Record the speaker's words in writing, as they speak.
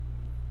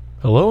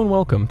Hello and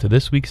welcome to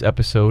this week's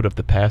episode of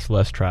The Past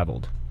Less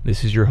Traveled.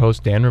 This is your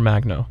host Dan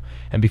Romagno,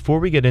 and before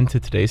we get into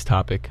today's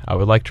topic, I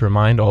would like to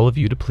remind all of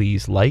you to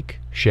please like,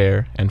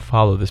 share, and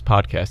follow this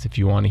podcast if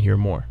you want to hear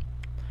more.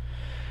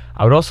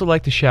 I would also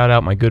like to shout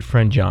out my good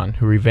friend John,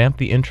 who revamped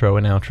the intro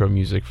and outro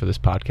music for this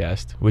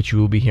podcast, which you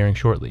will be hearing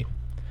shortly.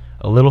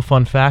 A little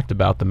fun fact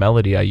about the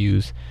melody I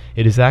use,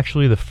 it is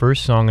actually the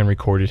first song in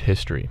recorded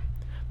history.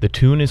 The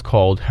tune is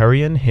called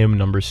Hurrian Hymn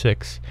No.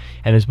 6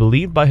 and is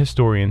believed by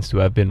historians to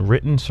have been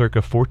written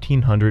circa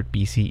 1400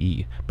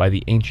 BCE by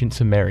the ancient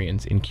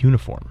Sumerians in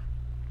cuneiform.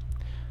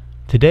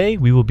 Today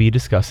we will be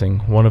discussing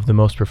one of the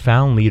most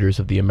profound leaders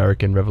of the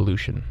American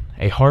Revolution,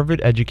 a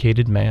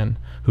Harvard-educated man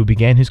who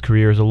began his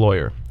career as a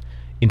lawyer,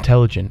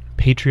 intelligent,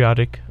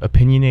 patriotic,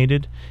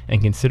 opinionated,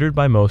 and considered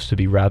by most to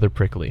be rather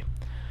prickly.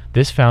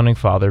 This founding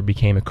father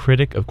became a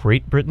critic of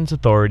Great Britain's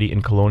authority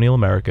in colonial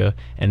America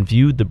and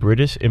viewed the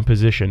British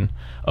imposition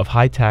of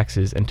high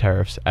taxes and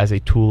tariffs as a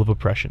tool of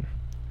oppression.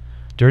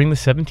 During the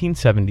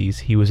 1770s,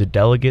 he was a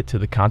delegate to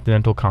the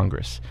Continental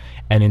Congress,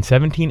 and in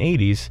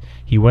 1780s,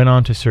 he went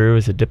on to serve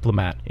as a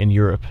diplomat in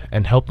Europe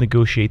and helped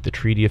negotiate the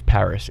Treaty of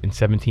Paris in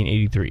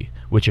 1783,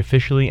 which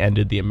officially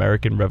ended the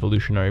American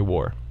Revolutionary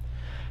War.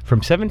 From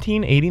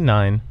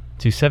 1789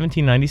 to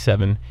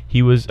 1797,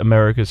 he was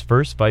America's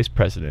first vice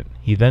president.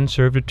 He then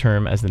served a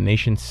term as the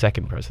nation's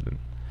second president.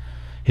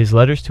 His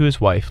letters to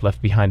his wife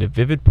left behind a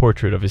vivid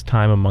portrait of his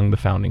time among the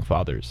founding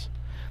fathers.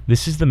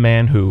 This is the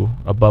man who,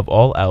 above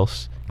all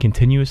else,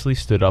 continuously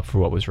stood up for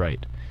what was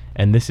right.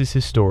 And this is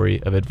his story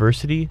of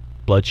adversity,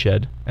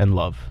 bloodshed, and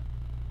love.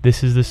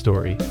 This is the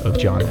story of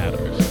John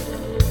Adams.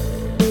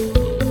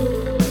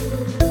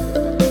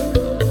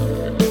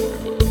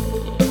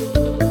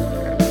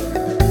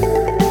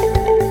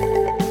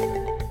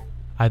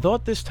 I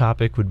thought this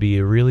topic would be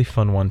a really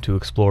fun one to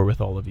explore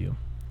with all of you.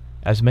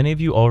 As many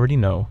of you already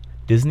know,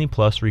 Disney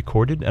Plus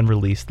recorded and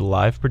released the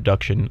live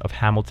production of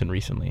Hamilton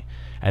recently,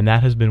 and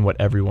that has been what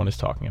everyone is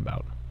talking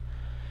about.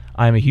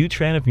 I am a huge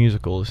fan of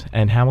musicals,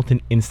 and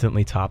Hamilton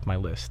instantly topped my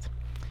list.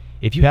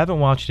 If you haven't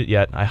watched it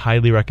yet, I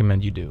highly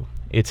recommend you do.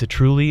 It's a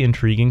truly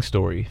intriguing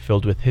story,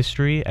 filled with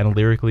history and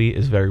lyrically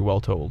is very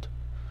well told.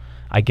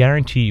 I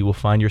guarantee you will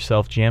find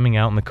yourself jamming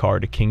out in the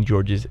car to King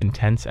George's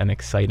intense and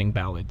exciting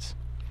ballads.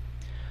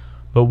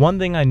 But one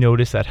thing I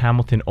noticed that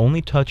Hamilton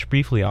only touched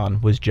briefly on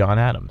was John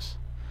Adams.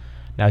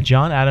 Now,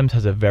 John Adams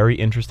has a very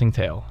interesting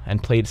tale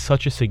and played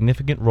such a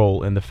significant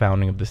role in the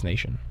founding of this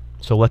nation.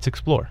 So let's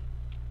explore.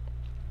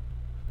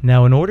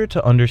 Now, in order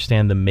to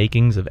understand the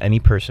makings of any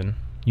person,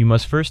 you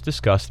must first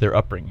discuss their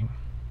upbringing.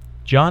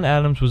 John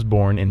Adams was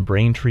born in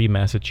Braintree,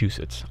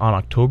 Massachusetts, on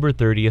October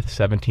 30th,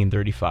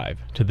 1735,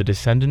 to the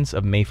descendants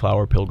of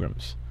Mayflower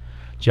Pilgrims.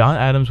 John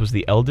Adams was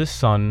the eldest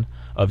son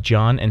of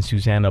John and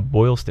Susanna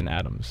Boylston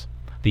Adams.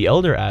 The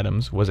elder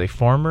Adams was a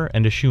farmer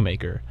and a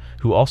shoemaker,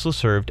 who also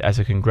served as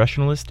a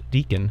Congressionalist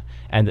deacon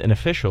and an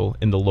official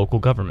in the local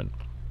government.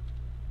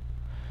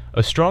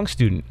 A strong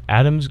student,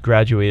 Adams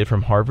graduated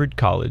from Harvard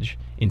College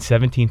in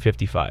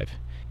 1755.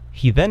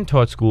 He then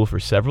taught school for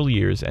several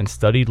years and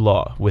studied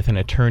law with an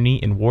attorney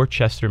in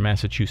Worcester,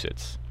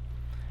 Massachusetts.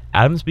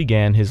 Adams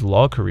began his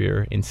law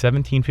career in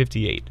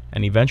 1758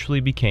 and eventually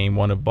became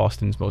one of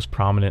Boston's most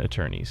prominent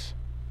attorneys.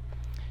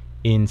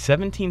 In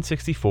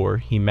 1764,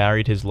 he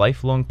married his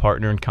lifelong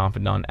partner and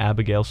confidant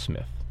Abigail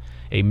Smith,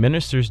 a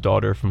minister's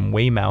daughter from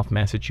Weymouth,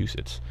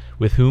 Massachusetts,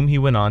 with whom he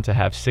went on to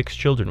have 6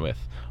 children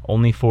with,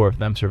 only 4 of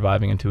them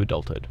surviving into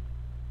adulthood.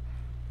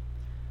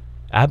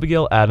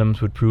 Abigail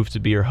Adams would prove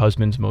to be her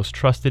husband's most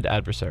trusted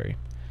adversary.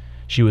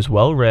 She was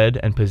well-read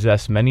and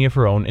possessed many of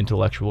her own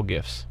intellectual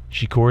gifts.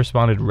 She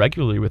corresponded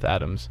regularly with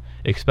Adams,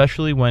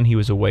 especially when he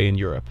was away in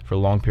Europe for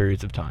long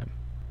periods of time.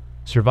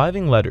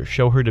 Surviving letters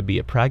show her to be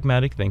a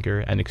pragmatic thinker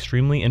and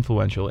extremely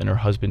influential in her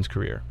husband's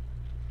career.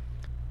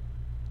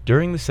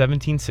 During the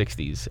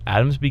 1760s,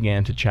 Adams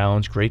began to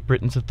challenge Great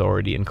Britain's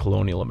authority in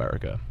colonial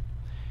America.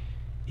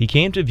 He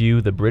came to view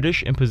the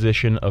British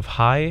imposition of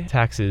high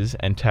taxes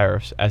and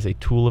tariffs as a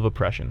tool of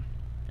oppression,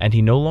 and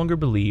he no longer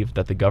believed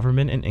that the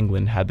government in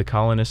England had the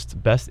colonists'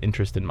 best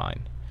interest in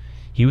mind.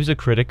 He was a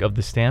critic of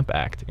the Stamp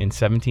Act in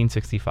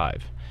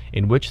 1765,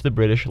 in which the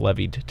British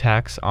levied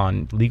tax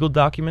on legal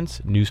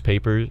documents,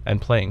 newspapers, and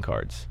playing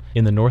cards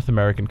in the North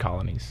American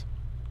colonies.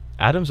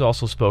 Adams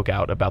also spoke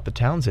out about the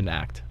Townshend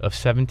Act of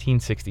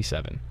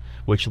 1767,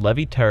 which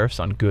levied tariffs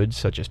on goods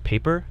such as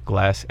paper,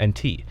 glass, and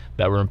tea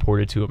that were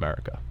imported to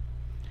America.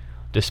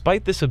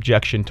 Despite this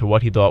objection to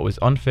what he thought was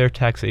unfair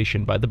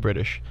taxation by the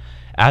British,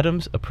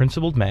 Adams, a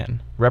principled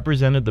man,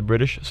 represented the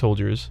British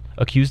soldiers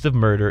accused of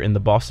murder in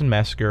the Boston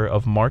Massacre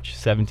of March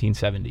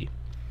 1770.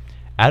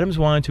 Adams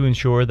wanted to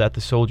ensure that the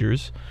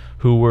soldiers,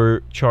 who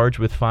were charged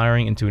with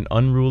firing into an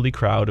unruly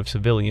crowd of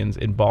civilians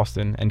in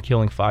Boston and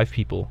killing 5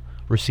 people,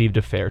 received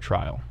a fair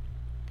trial.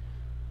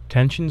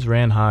 Tensions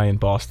ran high in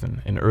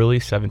Boston in early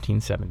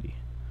 1770.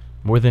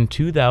 More than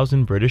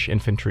 2,000 British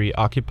infantry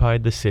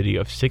occupied the city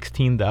of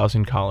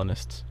 16,000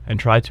 colonists and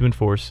tried to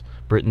enforce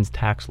Britain's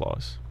tax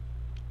laws.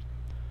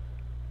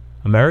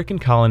 American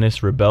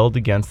colonists rebelled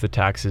against the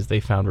taxes they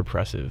found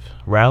repressive,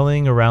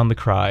 rallying around the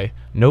cry,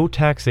 "No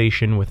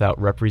taxation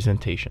without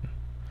representation."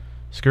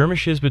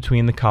 Skirmishes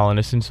between the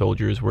colonists and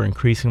soldiers were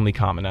increasingly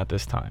common at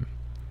this time.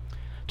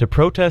 To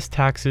protest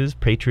taxes,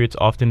 patriots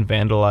often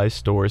vandalized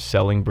stores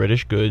selling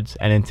British goods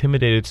and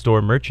intimidated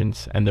store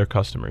merchants and their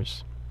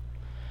customers.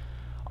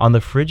 On the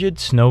frigid,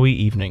 snowy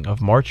evening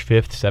of March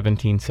 5,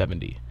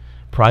 1770,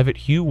 Private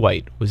Hugh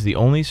White was the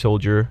only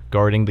soldier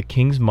guarding the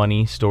king's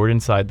money stored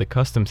inside the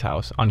customs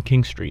house on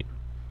King Street.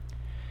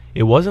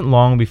 It wasn't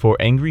long before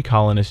angry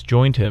colonists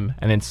joined him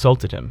and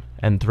insulted him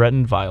and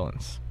threatened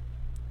violence.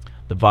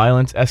 The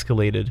violence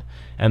escalated,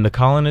 and the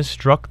colonists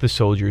struck the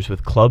soldiers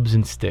with clubs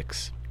and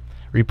sticks.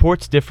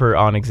 Reports differ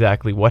on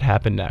exactly what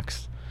happened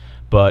next,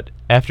 but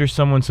after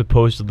someone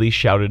supposedly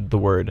shouted the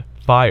word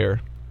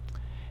 "fire,"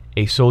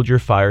 a soldier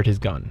fired his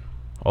gun,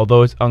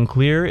 although it's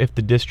unclear if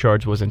the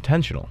discharge was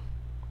intentional.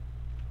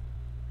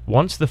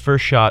 Once the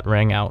first shot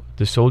rang out,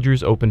 the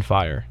soldiers opened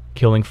fire,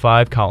 killing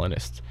 5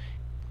 colonists,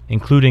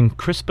 including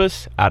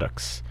Crispus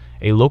Attucks,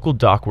 a local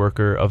dock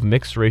worker of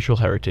mixed racial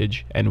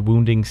heritage, and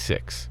wounding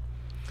 6.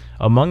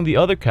 Among the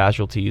other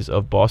casualties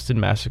of Boston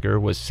Massacre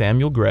was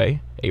Samuel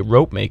Gray, a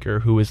rope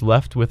maker who was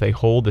left with a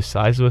hole the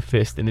size of a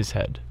fist in his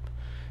head.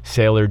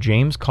 Sailor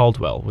James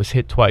Caldwell was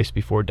hit twice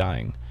before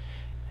dying,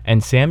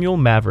 and Samuel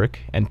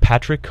Maverick and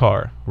Patrick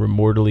Carr were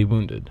mortally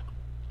wounded.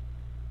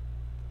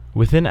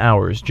 Within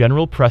hours,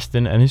 General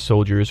Preston and his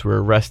soldiers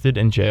were arrested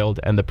and jailed,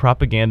 and the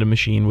propaganda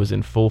machine was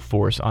in full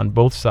force on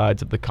both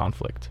sides of the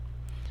conflict.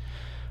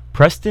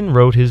 Preston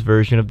wrote his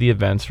version of the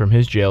events from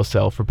his jail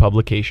cell for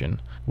publication,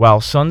 while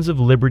Sons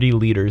of Liberty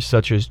leaders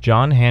such as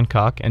John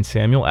Hancock and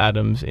Samuel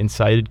Adams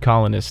incited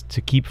colonists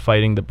to keep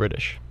fighting the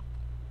British.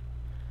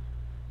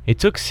 It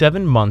took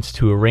 7 months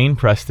to arraign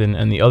Preston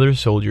and the other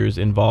soldiers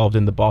involved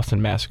in the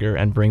Boston Massacre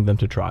and bring them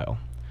to trial.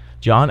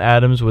 John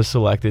Adams was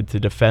selected to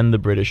defend the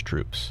British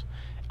troops.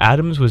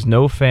 Adams was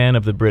no fan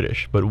of the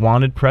British, but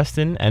wanted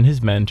Preston and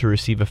his men to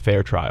receive a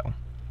fair trial.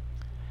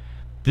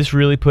 This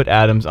really put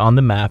Adams on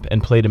the map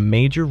and played a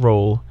major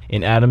role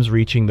in Adams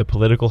reaching the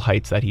political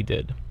heights that he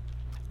did.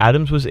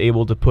 Adams was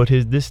able to put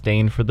his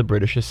disdain for the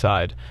British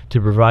aside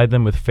to provide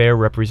them with fair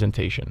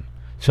representation,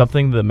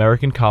 something the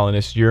American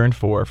colonists yearned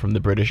for from the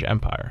British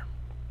Empire.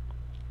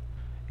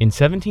 In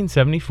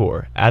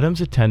 1774, Adams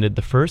attended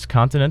the First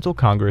Continental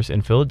Congress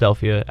in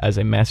Philadelphia as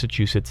a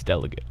Massachusetts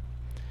delegate.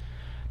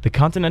 The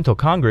Continental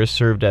Congress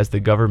served as the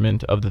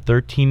government of the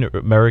 13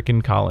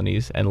 American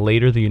colonies and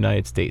later the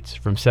United States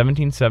from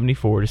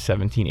 1774 to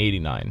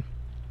 1789.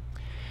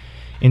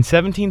 In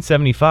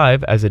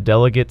 1775, as a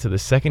delegate to the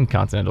Second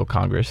Continental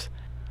Congress,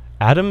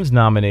 Adams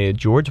nominated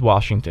George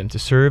Washington to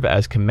serve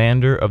as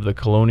commander of the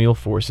colonial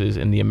forces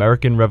in the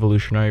American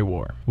Revolutionary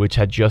War, which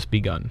had just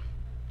begun.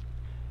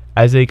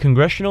 As a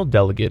congressional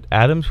delegate,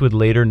 Adams would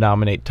later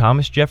nominate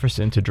Thomas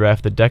Jefferson to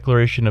draft the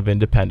Declaration of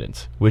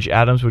Independence, which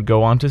Adams would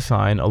go on to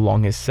sign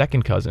along his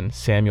second cousin,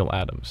 Samuel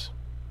Adams.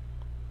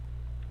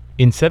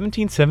 In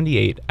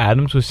 1778,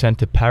 Adams was sent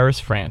to Paris,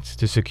 France,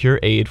 to secure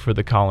aid for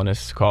the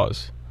colonists'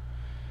 cause.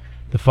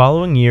 The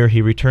following year,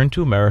 he returned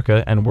to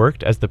America and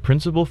worked as the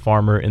principal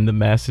farmer in the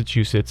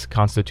Massachusetts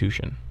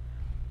Constitution.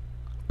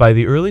 By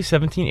the early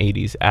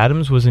 1780s,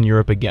 Adams was in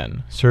Europe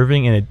again,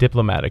 serving in a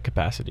diplomatic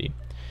capacity.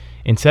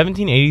 In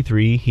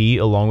 1783, he,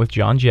 along with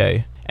John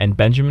Jay and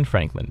Benjamin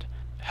Franklin,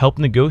 helped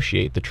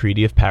negotiate the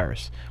Treaty of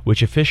Paris,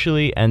 which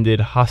officially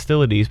ended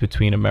hostilities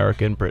between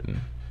America and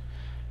Britain.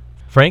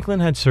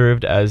 Franklin had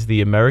served as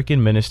the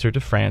American minister to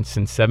France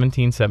since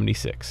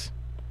 1776.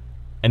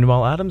 And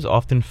while Adams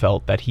often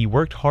felt that he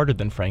worked harder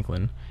than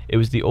Franklin, it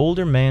was the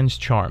older man's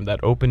charm that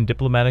opened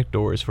diplomatic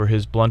doors for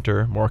his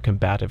blunter, more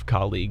combative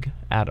colleague,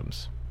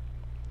 Adams.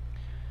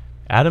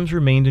 Adams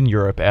remained in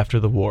Europe after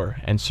the war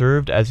and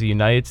served as the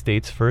United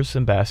States' first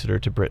ambassador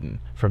to Britain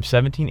from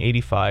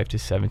 1785 to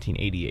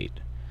 1788.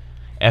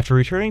 After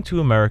returning to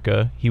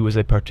America, he was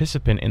a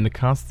participant in the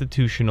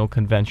Constitutional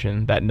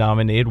Convention that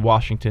nominated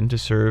Washington to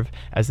serve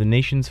as the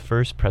nation's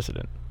first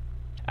president.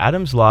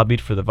 Adams lobbied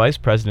for the vice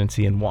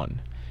presidency and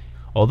won.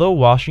 Although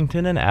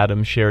Washington and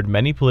Adams shared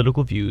many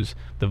political views,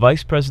 the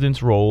vice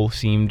president's role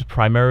seemed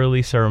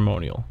primarily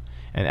ceremonial,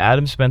 and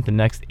Adams spent the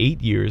next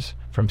 8 years,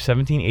 from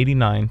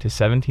 1789 to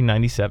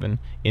 1797,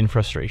 in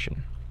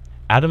frustration.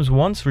 Adams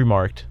once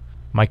remarked,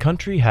 "My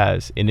country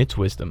has, in its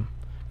wisdom,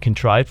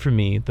 contrived for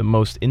me the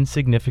most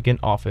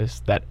insignificant office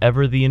that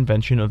ever the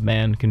invention of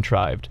man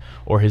contrived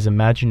or his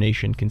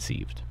imagination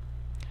conceived."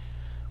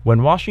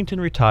 When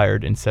Washington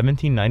retired in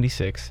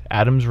 1796,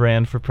 Adams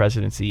ran for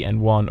presidency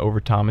and won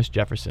over Thomas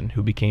Jefferson,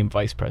 who became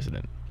vice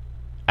president.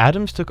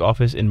 Adams took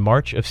office in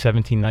March of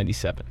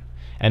 1797,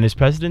 and his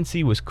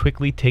presidency was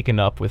quickly taken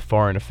up with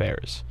foreign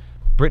affairs.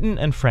 Britain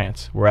and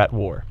France were at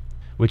war,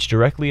 which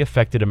directly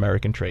affected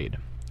American trade.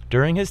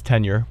 During his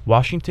tenure,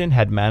 Washington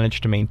had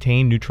managed to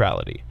maintain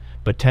neutrality,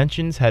 but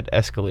tensions had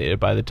escalated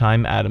by the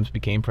time Adams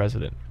became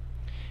president.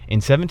 In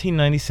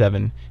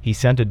 1797, he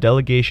sent a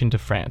delegation to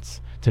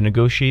France to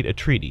negotiate a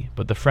treaty,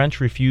 but the French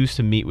refused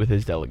to meet with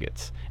his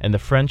delegates, and the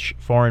French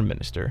foreign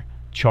minister,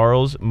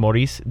 Charles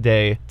Maurice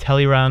de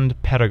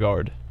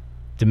Talleyrand-Périgord,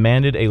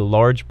 demanded a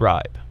large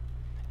bribe.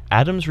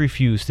 Adams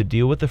refused to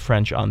deal with the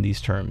French on these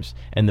terms,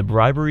 and the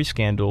bribery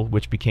scandal,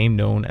 which became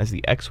known as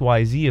the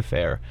XYZ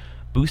affair,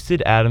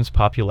 boosted Adams'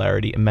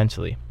 popularity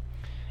immensely.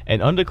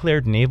 An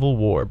undeclared naval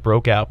war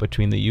broke out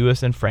between the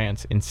U.S. and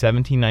France in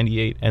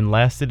 1798 and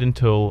lasted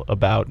until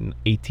about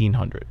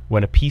 1800,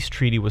 when a peace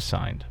treaty was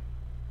signed.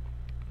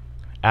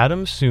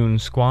 Adams soon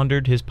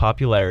squandered his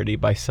popularity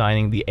by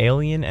signing the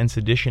Alien and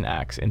Sedition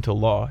Acts into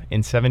law in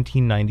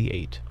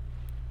 1798.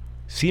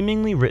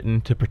 Seemingly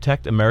written to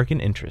protect American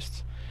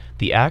interests,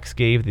 the acts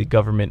gave the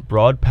government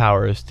broad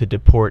powers to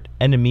deport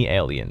enemy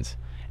aliens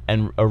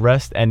and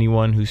arrest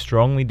anyone who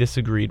strongly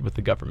disagreed with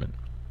the government.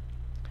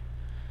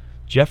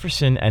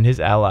 Jefferson and his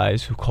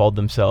allies, who called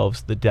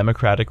themselves the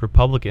Democratic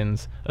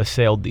Republicans,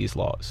 assailed these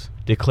laws,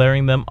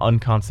 declaring them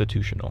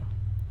unconstitutional.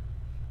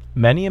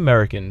 Many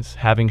Americans,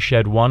 having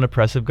shed one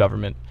oppressive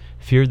government,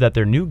 feared that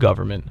their new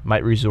government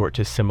might resort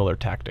to similar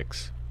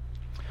tactics.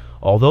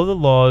 Although the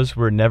laws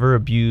were never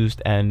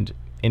abused and,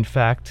 in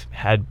fact,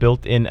 had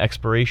built-in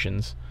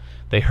expirations,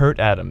 they hurt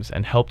Adams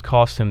and helped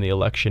cost him the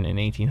election in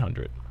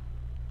 1800.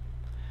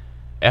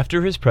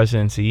 After his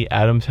presidency,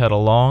 Adams had a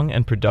long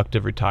and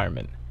productive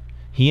retirement.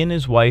 He and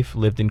his wife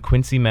lived in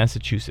Quincy,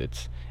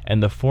 Massachusetts,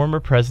 and the former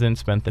president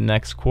spent the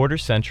next quarter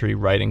century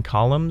writing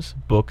columns,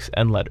 books,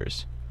 and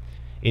letters.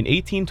 In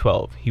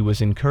 1812, he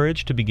was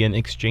encouraged to begin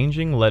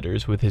exchanging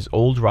letters with his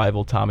old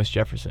rival Thomas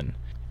Jefferson,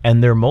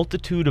 and their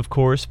multitude of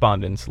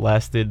correspondence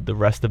lasted the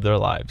rest of their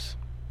lives.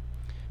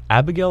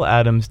 Abigail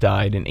Adams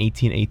died in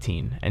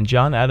 1818, and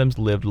John Adams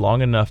lived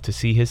long enough to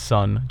see his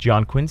son,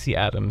 John Quincy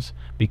Adams,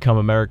 become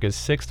America's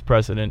 6th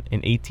president in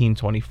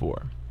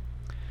 1824.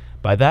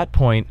 By that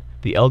point,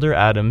 the elder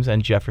Adams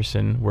and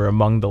Jefferson were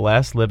among the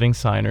last living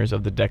signers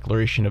of the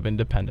Declaration of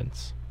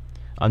Independence.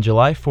 On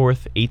July 4,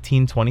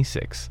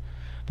 1826,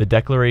 the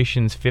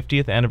Declaration's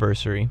 50th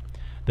anniversary,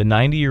 the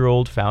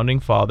 90-year-old founding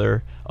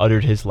father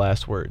uttered his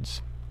last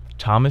words.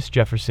 Thomas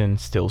Jefferson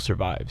still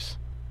survives.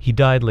 He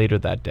died later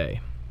that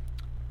day.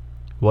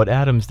 What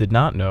Adams did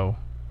not know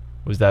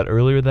was that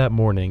earlier that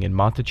morning in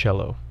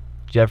Monticello,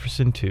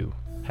 Jefferson, too,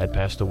 had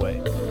passed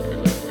away.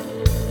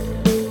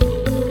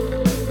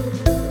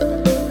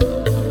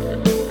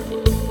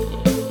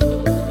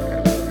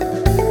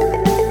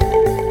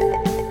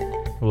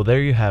 Well,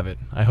 there you have it.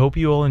 I hope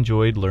you all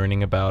enjoyed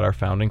learning about our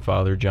founding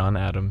father, John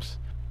Adams.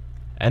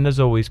 And as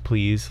always,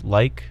 please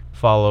like,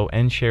 follow,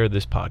 and share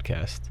this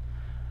podcast.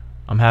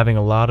 I'm having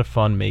a lot of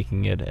fun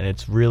making it, and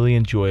it's really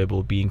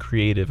enjoyable being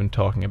creative and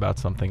talking about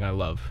something I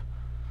love.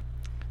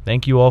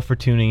 Thank you all for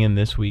tuning in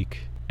this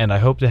week, and I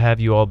hope to have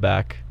you all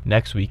back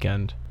next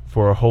weekend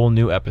for a whole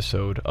new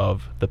episode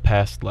of The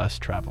Past Less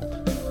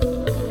Traveled.